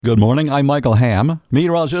Good morning, I'm Michael Ham.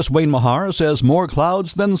 Meteorologist Wayne Mahar says more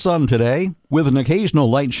clouds than sun today. With an occasional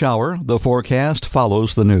light shower, the forecast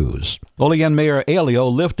follows the news. Olean Mayor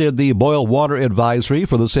Ailio lifted the boil water advisory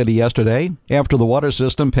for the city yesterday after the water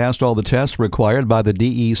system passed all the tests required by the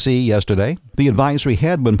DEC yesterday. The advisory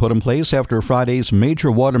had been put in place after Friday's major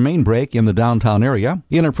water main break in the downtown area.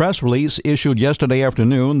 In a press release issued yesterday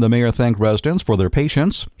afternoon, the mayor thanked residents for their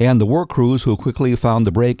patience and the work crews who quickly found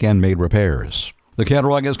the break and made repairs. The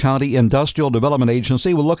Cattaraugus County Industrial Development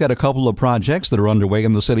Agency will look at a couple of projects that are underway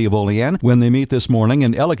in the city of Olean when they meet this morning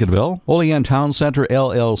in Ellicottville. Olean Town Center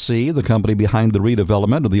LLC, the company behind the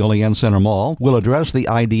redevelopment of the Olean Center Mall, will address the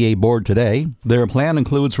IDA board today. Their plan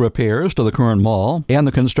includes repairs to the current mall and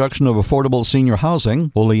the construction of affordable senior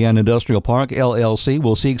housing. Olean Industrial Park LLC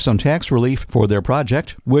will seek some tax relief for their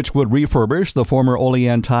project, which would refurbish the former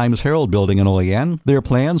Olean Times-Herald building in Olean. Their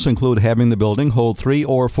plans include having the building hold 3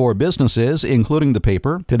 or 4 businesses, including the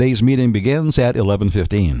paper. Today's meeting begins at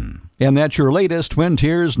 11:15. And that's your latest Twin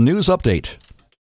Tiers News Update.